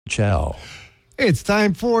Chell. It's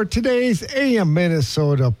time for today's AM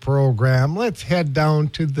Minnesota program. Let's head down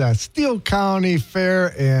to the Steele County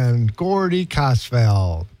Fair and Gordy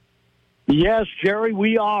Kosfeld. Yes, Jerry,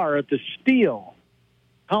 we are at the Steele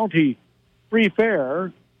County Free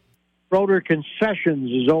Fair. Schroeder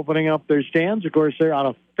Concessions is opening up their stands. Of course, they're out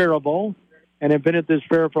of Faribault and have been at this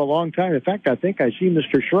fair for a long time. In fact, I think I see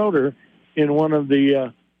Mr. Schroeder in one of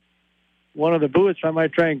the booths. I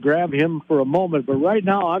might try and grab him for a moment. But right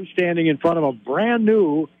now, I'm standing in front of a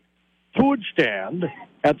brand-new food stand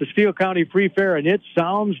at the Steele County Free Fair, and it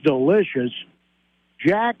sounds delicious.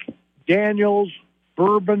 Jack Daniels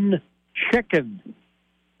Bourbon Chicken.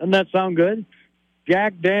 Doesn't that sound good?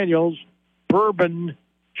 Jack Daniels Bourbon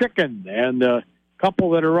Chicken. And the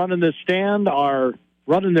couple that are running this stand are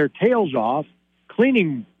running their tails off,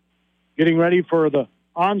 cleaning, getting ready for the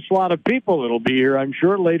onslaught of people that'll be here, I'm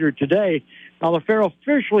sure, later today. Now, the fair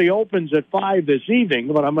officially opens at 5 this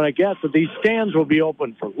evening, but I'm going to guess that these stands will be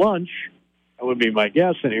open for lunch. That would be my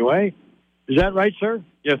guess, anyway. Is that right, sir?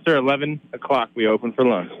 Yes, sir. 11 o'clock we open for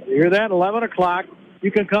lunch. You hear that? 11 o'clock.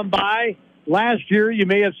 You can come by. Last year, you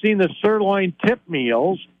may have seen the sirloin tip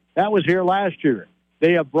meals. That was here last year.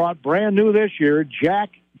 They have brought brand new this year, Jack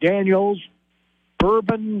Daniels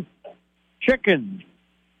Bourbon Chicken.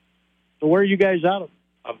 So where are you guys out of?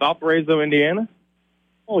 Valparaiso, Indiana.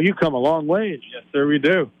 Oh, you come a long ways. Yes, sir, we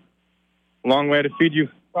do. Long way to feed you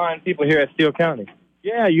fine people here at Steele County.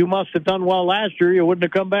 Yeah, you must have done well last year. You wouldn't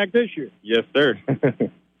have come back this year. Yes, sir.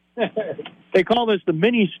 They call this the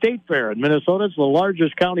mini state fair in Minnesota. It's the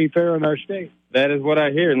largest county fair in our state. That is what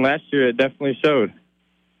I hear, and last year it definitely showed.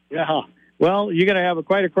 Yeah. Well, you're going to have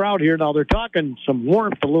quite a crowd here. Now, they're talking some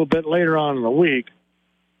warmth a little bit later on in the week,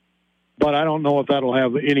 but I don't know if that'll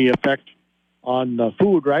have any effect on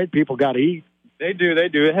food, right? People got to eat. They do.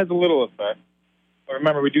 It has a little effect. But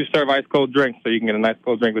remember, we do serve ice-cold drinks, so you can get a nice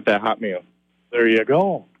cold drink with that hot meal. There you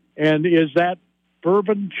go. And is that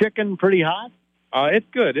bourbon chicken pretty hot? It's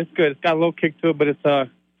good. It's got a little kick to it, but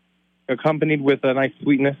it's accompanied with a nice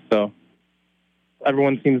sweetness, so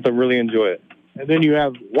everyone seems to really enjoy it. And then you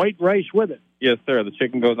have white rice with it. Yes, sir. The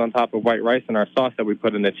chicken goes on top of white rice, and our sauce that we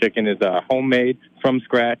put in the chicken is homemade from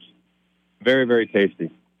scratch. Very, very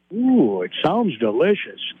tasty. Ooh, it sounds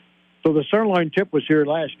delicious. So the sirloin tip was here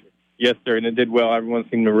last year. Yes, sir, and it did well. Everyone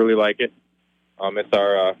seemed to really like it. It's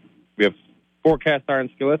our we have 4 cast iron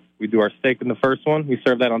skillets. We do our steak in the first one. We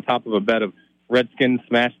serve that on top of a bed of red skin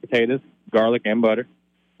smashed potatoes, garlic, and butter.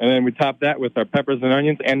 And then we top that with our peppers and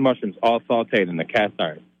onions and mushrooms, all sauteed in the cast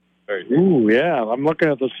iron. Ooh, yeah. I'm looking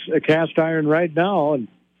at the cast iron right now, and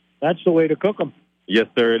that's the way to cook them. Yes,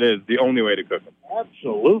 sir, it is. The only way to cook them.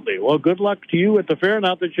 Absolutely. Well, good luck to you at the fair,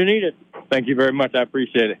 not that you need it. Thank you very much. I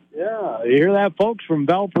appreciate it. Yeah, you hear that, folks, from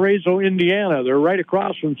Valparaiso, Indiana. They're right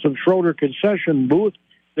across from some Schroeder concession booth.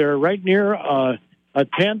 They're right near a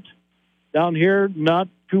tent down here, not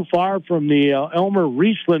too far from the Elmer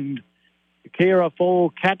Riesland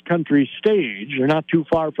KRFO Cat Country stage. They're not too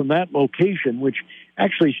far from that location, which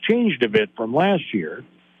actually has changed a bit from last year.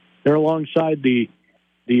 They're alongside the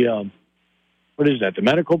what is that, the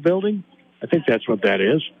medical building? I think that's what that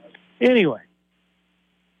is. Anyway,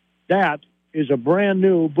 that is a brand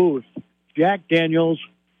new booth. Jack Daniels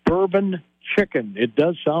Bourbon Chicken. It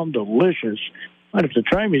does sound delicious. I'd have to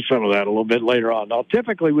try me some of that a little bit later on. Now,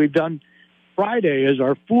 typically we've done Friday as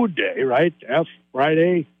our food day, right?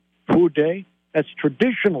 Friday, food day. That's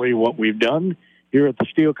traditionally what we've done here at the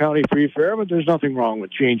Steele County Free Fair, but there's nothing wrong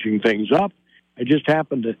with changing things up. I just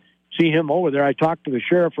happened to see him over there. I talked to the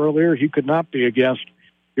sheriff earlier. He could not be a guest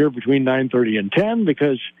here between 9:30 and 10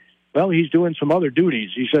 because, well, he's doing some other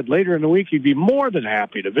duties. He said later in the week he'd be more than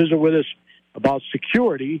happy to visit with us about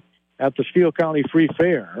security at the Steele County Free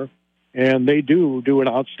Fair, and they do an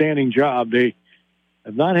outstanding job. They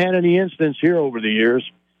have not had any incidents here over the years.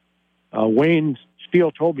 Wayne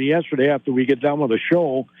Steele told me yesterday after we get done with the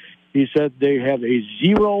show, he said they have a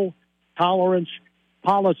zero-tolerance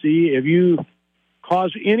policy. If you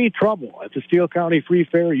cause any trouble at the Steele County Free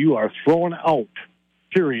Fair, you are thrown out,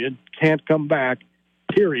 period. Can't come back,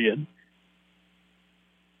 period,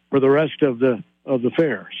 for the rest of the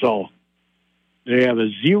fair. So they have a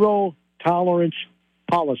zero-tolerance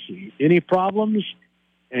policy. Any problems,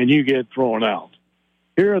 and you get thrown out.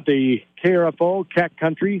 Here at the KRFO, Cat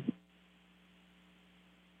Country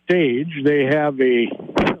stage, they have a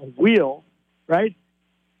wheel, right?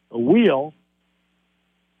 A wheel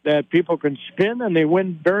that people can spin, and they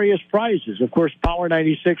win various prizes. Of course, Power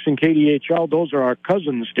 96 and KDHL, those are our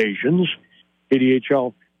cousin stations.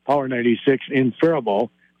 KDHL, Power 96 in Faribault.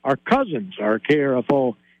 Our cousins are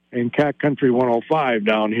KRFO and Cat Country 105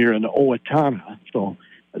 down here in Owatonna. So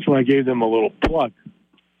that's why I gave them a little plug.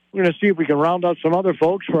 We're going to see if we can round up some other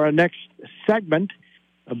folks for our next segment.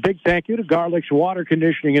 A big thank you to Garlic's Water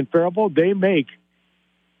Conditioning in Faribault. They make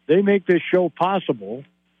this show possible.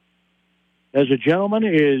 As a gentleman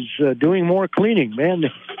is doing more cleaning, man.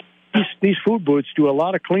 These food booths do a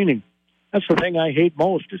lot of cleaning. That's the thing I hate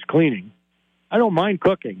most is cleaning. I don't mind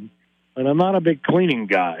cooking, but I'm not a big cleaning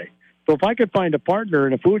guy. So if I could find a partner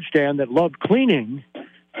in a food stand that loved cleaning,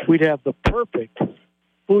 we'd have the perfect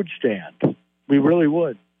food stand. We really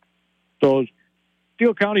would. So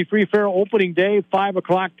Steele County Free Fair opening day, 5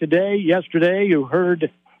 o'clock today. Yesterday, you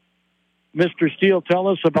heard Mr. Steele tell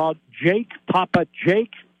us about Jake, Papa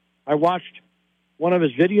Jake. I watched one of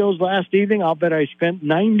his videos last evening. I'll bet I spent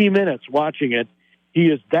 90 minutes watching it. He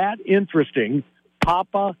is that interesting.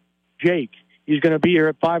 Papa Jake. He's going to be here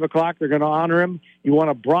at 5 o'clock. They're going to honor him. He won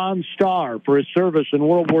a Bronze Star for his service in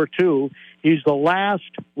World War II. He's the last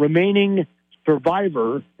remaining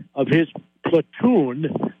survivor of his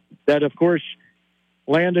platoon that, of course,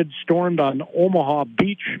 stormed on Omaha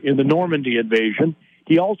Beach in the Normandy invasion.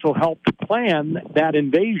 He also helped plan that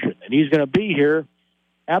invasion, and he's going to be here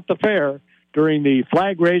at the fair during the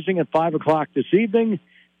flag raising at 5 o'clock this evening.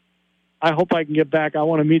 I hope I can get back. I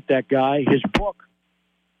want to meet that guy. His book,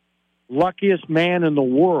 Luckiest Man in the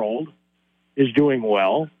World, is doing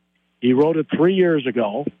well. He wrote it 3 years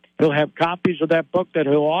ago. He'll have copies of that book that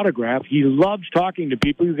he'll autograph. He loves talking to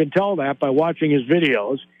people. You can tell that by watching his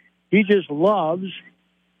videos. He just loves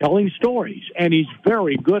telling stories, and he's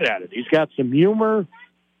very good at it. He's got some humor,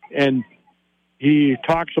 and he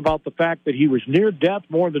talks about the fact that he was near death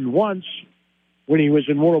more than once when he was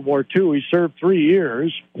in World War II. He served 3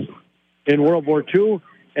 years in World War II,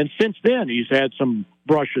 and since then he's had some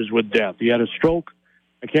brushes with death. He had a stroke.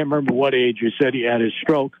 I can't remember what age he said he had his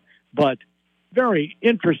stroke, but very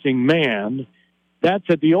interesting man. That's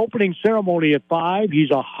at the opening ceremony at 5. He's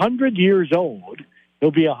 100 years old. He'll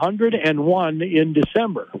be 101 in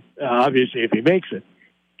December, obviously, if he makes it.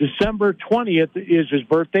 December 20th is his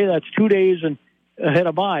birthday. That's 2 days ahead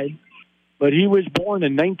of mine. But he was born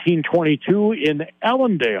in 1922 in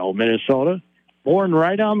Ellendale, Minnesota, born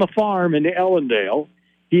right on the farm in Ellendale.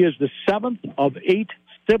 He is the 7th of 8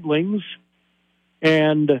 siblings,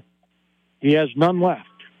 and he has none left.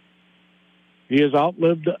 He has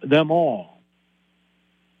outlived them all.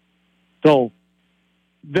 So,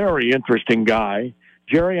 very interesting guy.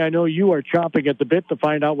 Jerry, I know you are chomping at the bit to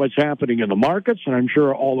find out what's happening in the markets, and I'm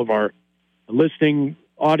sure all of our listening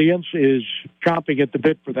audience is chomping at the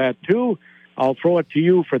bit for that, too. I'll throw it to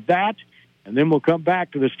you for that, and then we'll come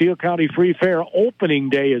back to the Steele County Free Fair. Opening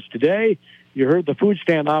day is today. You heard the food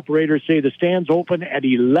stand operator say the stand's open at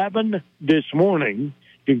 11 this morning.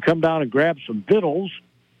 You can come down and grab some victuals.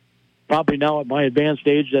 Probably now at my advanced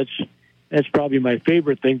age, that's probably my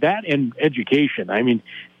favorite thing. That and education. I mean,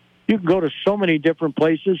 you can go to so many different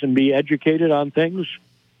places and be educated on things.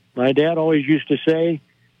 My dad always used to say,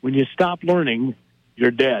 when you stop learning,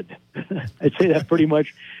 you're dead. I'd say that pretty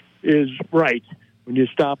much is right. When you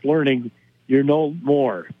stop learning, you're no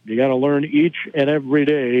more. You got to learn each and every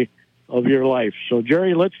day of your life. So,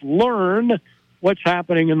 Jerry, let's learn what's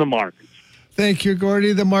happening in the markets. Thank you,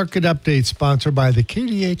 Gordy. The market update sponsored by the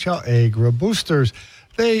KDHL Agri Boosters.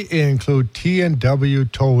 They include T&W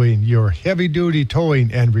Towing, your heavy-duty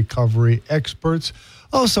towing and recovery experts.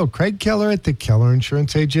 Also, Craig Keller at the Keller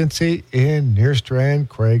Insurance Agency in Nearstrand.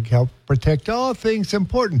 Craig helps protect all things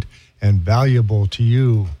important and valuable to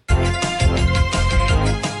you.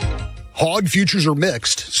 Hog futures are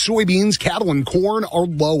mixed. Soybeans, cattle, and corn are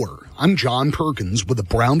lower. I'm John Perkins with a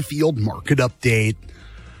Brownfield market update.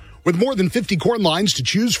 With more than 50 corn lines to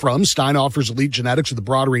choose from, Stein offers elite genetics with a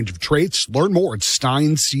broad range of traits. Learn more at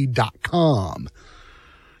steinseed.com.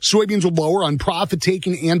 Soybeans were lower on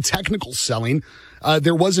profit-taking and technical selling.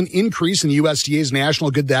 There was an increase in the USDA's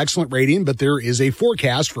National Good to Excellent rating, but there is a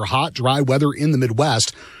forecast for hot, dry weather in the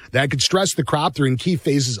Midwest that could stress the crop during key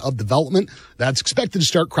phases of development. That's expected to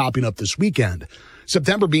start cropping up this weekend.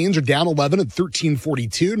 September beans are down 11 at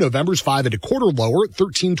 13.42. November's 5 1/4 lower at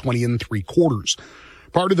 13.20 3/4.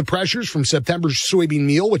 Part of the pressures from September's soybean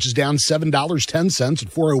meal, which is down $7.10 at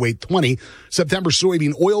 408.20. September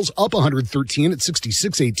soybean oils up 113 at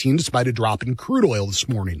 66.18 despite a drop in crude oil this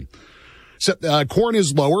morning. Corn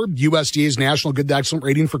is lower. USDA's National Good to Excellent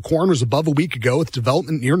rating for corn was above a week ago with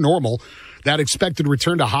development near normal. That expected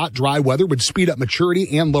return to hot, dry weather would speed up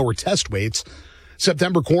maturity and lower test weights.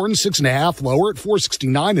 September corn 6.5 lower at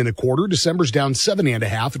 469 1/4. December's down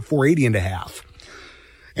 7.5 at 480 1/2.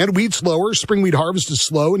 And wheat's lower. Spring wheat harvest is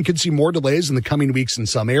slow and could see more delays in the coming weeks in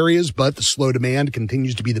some areas, but the slow demand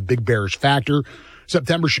continues to be the big bearish factor.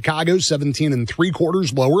 September Chicago 17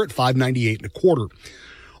 3/4 lower at 598 1/4.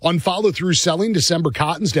 On follow-through selling, December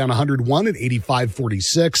cotton's down 101 at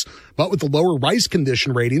 85.46, but with the lower rice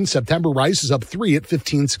condition rating, September rice is up 3 at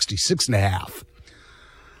 15.66.5.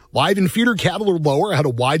 Live and feeder cattle are lower ahead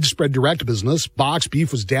of widespread direct business. Box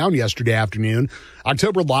beef was down yesterday afternoon.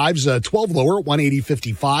 October live's 12 lower at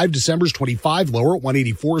 180.55. December's 25 lower at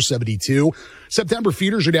 184.72. September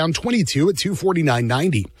feeders are down 22 at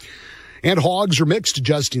 249.90. And hogs are mixed,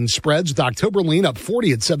 adjusting spreads with October lean up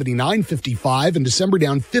 40 at 79.55 and December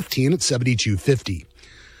down 15 at 72.50.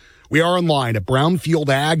 We are online at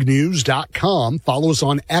brownfieldagnews.com. Follow us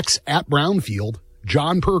on X at Brownfield.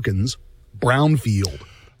 John Perkins, Brownfield.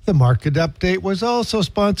 The market update was also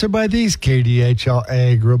sponsored by these KDHL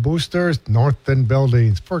Agri Boosters, Northern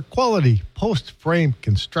Buildings. For quality post-frame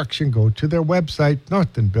construction, go to their website,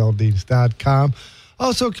 northernbuildings.com.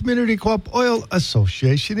 Also, Community Co-op Oil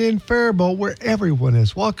Association in Faribault, where everyone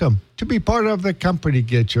is welcome to be part of the company.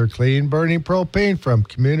 Get your clean burning propane from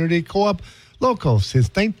Community Co-op, local since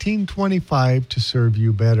 1925 to serve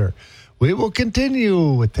you better. We will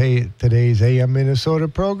continue with today's AM Minnesota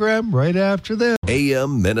program right after this.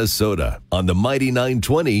 AM Minnesota on the Mighty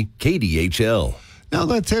 920 KDHL. Now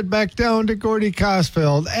let's head back down to Gordy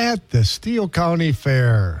Cosfeld at the Steele County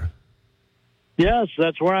Fair. Yes,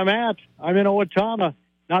 that's where I'm at. I'm in Owatonna,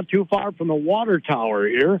 not too far from the water tower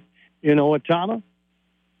here in Owatonna.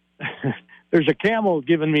 There's a camel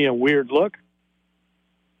giving me a weird look.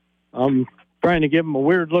 I'm trying to give him a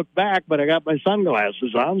weird look back, but I got my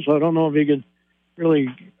sunglasses on, so I don't know if you can really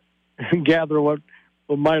gather what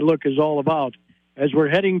my look is all about. As we're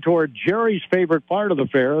heading toward Jerry's favorite part of the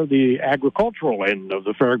fair, the agricultural end of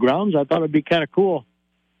the fairgrounds, I thought it'd be kind of cool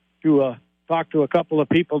to talk to a couple of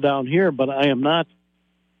people down here, but I am not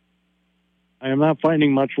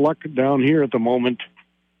finding much luck down here at the moment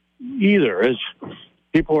either. As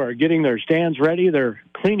people are getting their stands ready, they're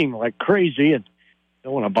cleaning like crazy and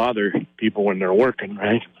don't want to bother people when they're working,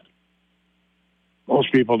 right?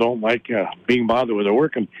 Most people don't like being bothered with their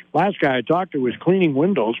working. Last guy I talked to was cleaning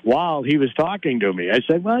windows while he was talking to me. I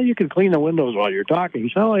said, well, you can clean the windows while you're talking. He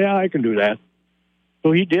said, oh, yeah, I can do that.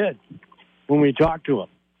 So he did when we talked to him.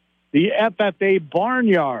 The FFA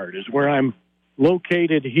Barnyard is where I'm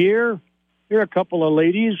located here. Here are a couple of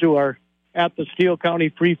ladies who are at the Steele County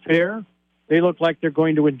Free Fair. They look like they're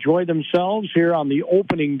going to enjoy themselves here on the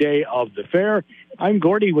opening day of the fair. I'm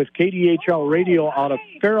Gordy with KDHL Radio out of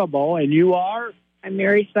Faribault, and you are? I'm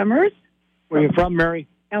Mary Summers. Where are you from, Mary?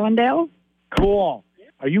 Ellendale. Cool.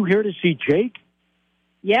 Are you here to see Jake?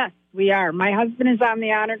 Yes, we are. My husband is on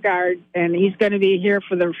the honor guard, and he's going to be here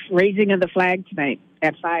for the raising of the flag tonight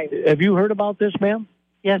at 5. Have you heard about this, ma'am?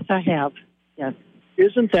 Yes, I have. Yes.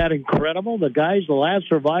 Isn't that incredible? The guy's the last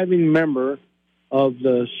surviving member of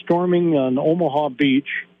the storming on Omaha Beach.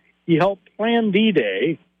 He helped plan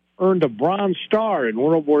D-Day, earned a Bronze Star in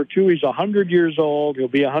World War II. He's 100 years old. He'll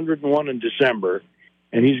be 101 in December,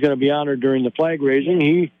 and he's going to be honored during the flag raising.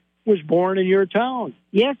 He was born in your town.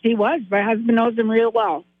 Yes, he was. My husband knows him real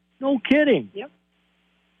well. No kidding. Yep.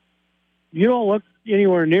 You don't look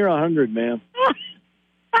anywhere near 100, ma'am.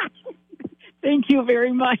 Thank you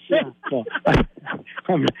very much. Yeah, so,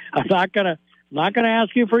 I'm not gonna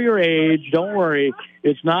ask you for your age. Don't worry.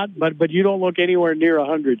 It's not, but you don't look anywhere near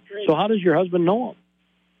 100. So how does your husband know him?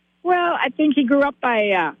 Well, I think he grew up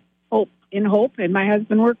by Hope, and my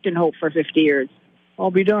husband worked in Hope for 50 years.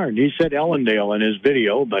 I'll be darned. He said Ellendale in his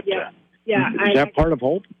video, but yeah. Is that part of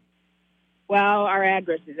Hope? Well, our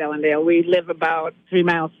address is Ellendale. We live about 3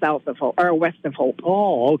 miles south of Hope, or west of Hope.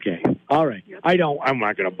 Oh, okay. All right. Yep. I'm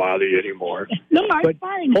not going to bother you anymore. No, I'm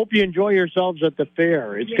fine. Hope you enjoy yourselves at the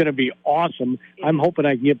fair. It's going to be awesome. Yeah. I'm hoping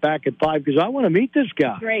I can get back at 5 because I want to meet this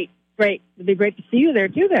guy. Great. It'd be great to see you there,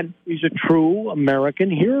 too, then. He's a true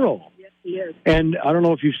American hero. Yes, he is. And I don't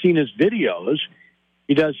know if you've seen his videos.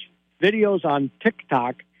 He does videos on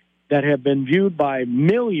TikTok that have been viewed by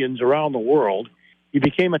millions around the world. He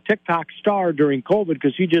became a TikTok star during COVID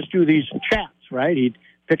because he just do these chats, right? He'd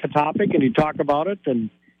pick a topic and he'd talk about it,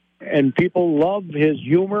 and people love his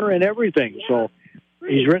humor and everything. Yeah, so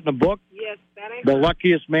he's written a book, yes, The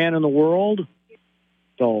Luckiest Man in the World.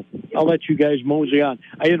 So I'll let you guys mosey on.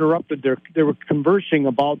 I interrupted. They were conversing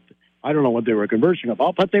about, I don't know what they were conversing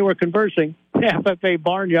about, but they were conversing. The FFA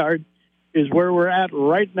Barnyard is where we're at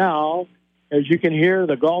right now. As you can hear,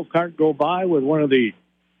 the golf cart go by with one of the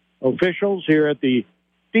officials here at the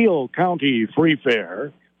Steele County Free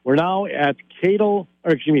Fair. We're now at Cattle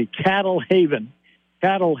Haven.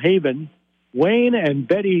 Cattle Haven, Wayne and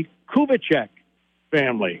Betty Kubicek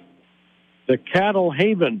family. The Cattle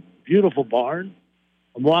Haven, beautiful barn.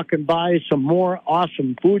 I'm walking by some more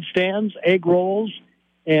awesome food stands, egg rolls,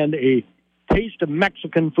 and a Taste of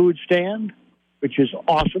Mexican food stand. which is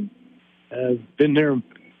awesome. I've been there a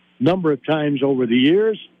number of times over the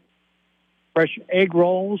years. Fresh egg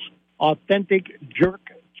rolls, authentic jerk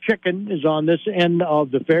chicken is on this end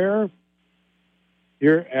of the fair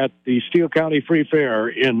here at the Steele County Free Fair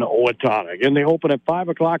in Owatonna. And they open at 5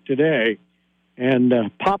 o'clock today. And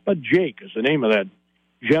Papa Jake is the name of that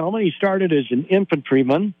gentleman. He started as an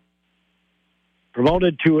infantryman,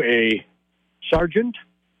 promoted to a sergeant.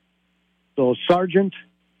 So Sergeant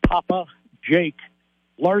Papa Jake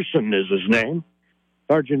Larson is his name.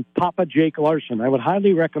 Sergeant Papa Jake Larson. I would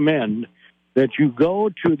highly recommend that you go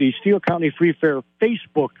to the Steele County Free Fair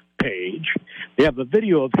Facebook page. They have a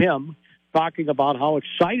video of him talking about how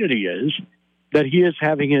excited he is that he is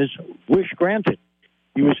having his wish granted.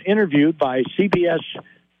 He was interviewed by CBS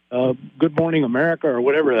Good Morning America or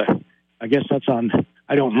whatever. I guess that's on,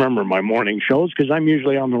 I don't remember my morning shows because I'm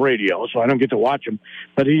usually on the radio, so I don't get to watch them.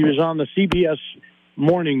 But he was on the CBS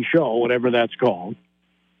morning show, whatever that's called,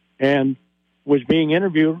 and was being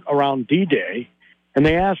interviewed around D-Day. And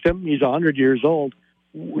they asked him, he's 100 years old,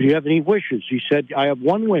 do you have any wishes? He said, I have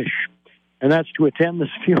one wish, and that's to attend the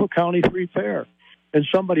Steele County Free Fair. And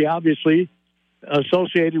somebody obviously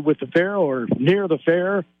associated with the fair or near the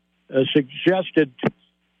fair suggested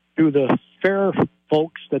to the fair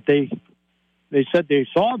folks that they said they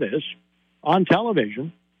saw this on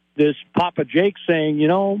television, this Papa Jake saying,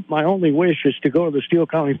 my only wish is to go to the Steele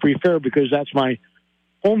County Free Fair because that's my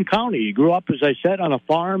home county. He grew up, as I said, on a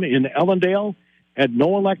farm in Ellendale, had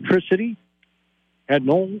no electricity, had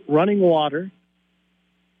no running water.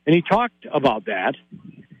 And he talked about that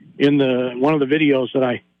in one of the videos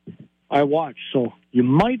that I watched. So you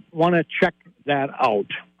might want to check that out.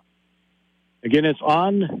 Again, it's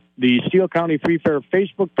on the Steele County Free Fair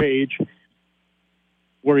Facebook page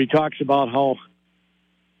where he talks about how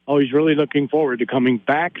he's really looking forward to coming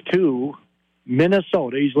back to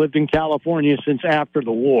Minnesota. He's lived in California since after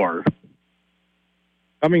the war.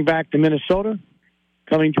 Coming back to Minnesota,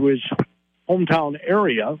 coming to his hometown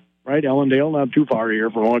area, right, Ellendale, not too far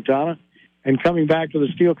here from Owatonna, and coming back to the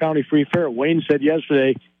Steele County Free Fair. Wayne said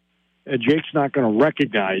yesterday, Jake's not going to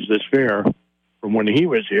recognize this fair from when he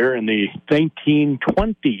was here in the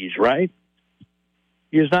 1920s, right?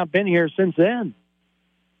 He has not been here since then.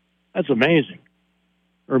 That's amazing.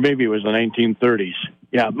 Or maybe it was the 1930s.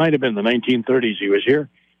 Yeah, it might have been the 1930s he was here.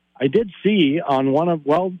 I did see on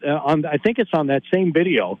I think it's on that same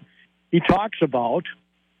video, he talks about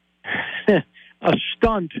a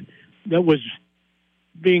stunt that was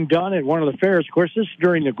being done at one of the fairs. Of course, this is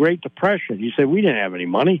during the Great Depression. He said, we didn't have any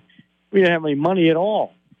money. We didn't have any money at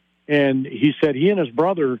all. And he said he and his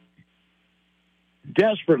brother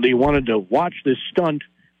desperately wanted to watch this stunt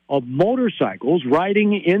of motorcycles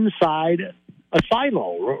riding inside a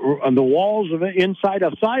silo, on the walls of inside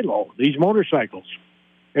a silo, these motorcycles.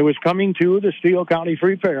 It was coming to the Steele County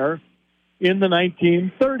Free Fair in the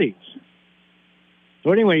 1930s.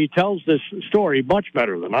 So anyway, he tells this story much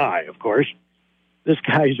better than I, of course. This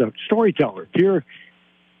guy's a storyteller. Here,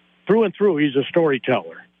 through and through, he's a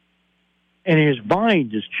storyteller. And his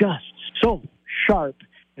mind is just so sharp.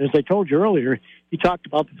 And as I told you earlier, he talked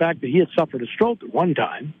about the fact that he had suffered a stroke at one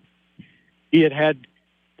time. He had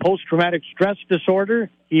post-traumatic stress disorder.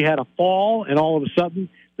 He had a fall, and all of a sudden,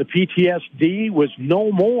 the PTSD was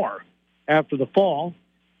no more after the fall.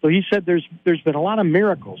 So he said there's been a lot of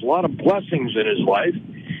miracles, a lot of blessings in his life.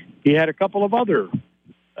 He had a couple of other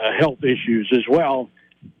health issues as well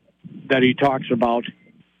that he talks about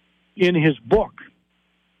in his book,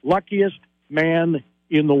 Luckiest Man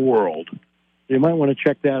in the World. You might want to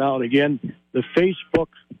check that out. Again, the Facebook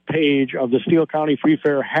page of the Steele County Free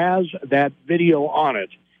Fair has that video on it.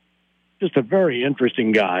 Just a very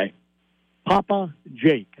interesting guy. Papa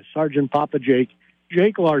Jake, Sergeant Papa Jake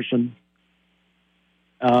Larson.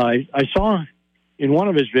 I saw in one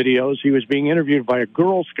of his videos he was being interviewed by a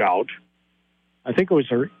Girl Scout. I think it was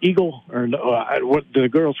her Eagle, or what the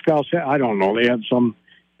Girl Scouts had. I don't know. They had some,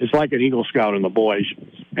 it's like an Eagle Scout in the boys,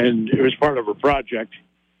 and it was part of her project.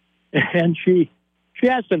 And she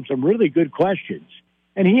asked him some really good questions,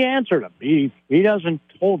 and he answered them. He doesn't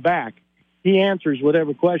hold back. He answers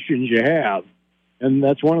whatever questions you have, and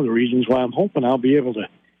that's one of the reasons why I'm hoping I'll be able to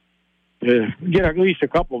get at least a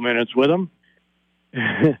couple minutes with him.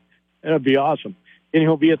 That'll be awesome. And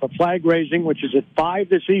he'll be at the flag raising, which is at 5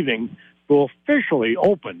 this evening, to officially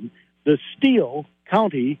open the Steele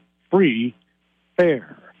County Free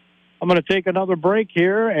Fair. I'm going to take another break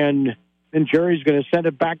here, and then Jerry's going to send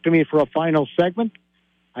it back to me for a final segment.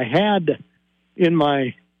 I had in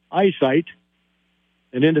my eyesight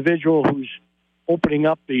an individual who's opening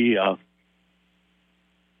up the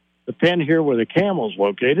pen here where the camel's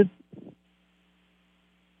located.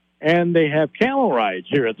 And they have camel rides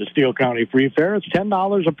here at the Steele County Free Fair. It's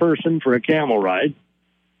 $10 a person for a camel ride.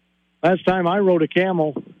 Last time I rode a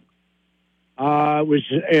camel,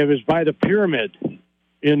 it was by the pyramid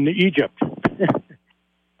in Egypt.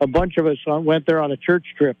 A bunch of us went there on a church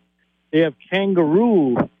trip. They have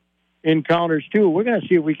kangaroo encounters, too. We're going to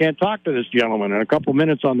see if we can't talk to this gentleman in a couple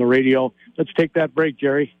minutes on the radio. Let's take that break,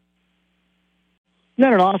 Jerry. Isn't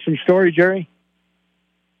that an awesome story, Jerry?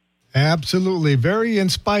 Absolutely. Very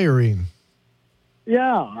inspiring.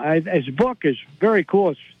 Yeah. His book is very cool.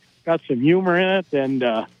 It's got some humor in it, and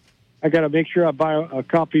I got to make sure I buy a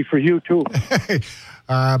copy for you, too.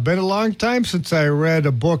 Been a long time since I read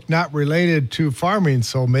a book not related to farming,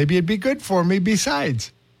 so maybe it'd be good for me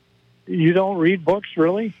besides. You don't read books,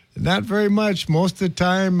 really? Not very much. Most of the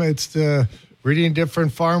time, it's reading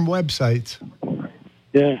different farm websites.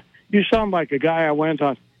 Yeah. You sound like a guy I went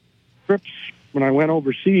on trips when I went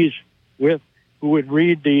overseas with, who would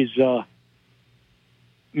read these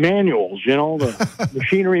manuals, the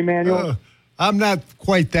machinery manuals. I'm not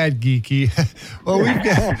quite that geeky. Well,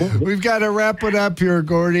 we've got to wrap it up here,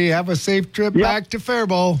 Gordy. Have a safe trip back to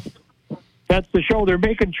Faribault. That's the show. They're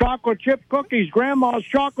making chocolate chip cookies. Grandma's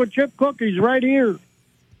chocolate chip cookies right here.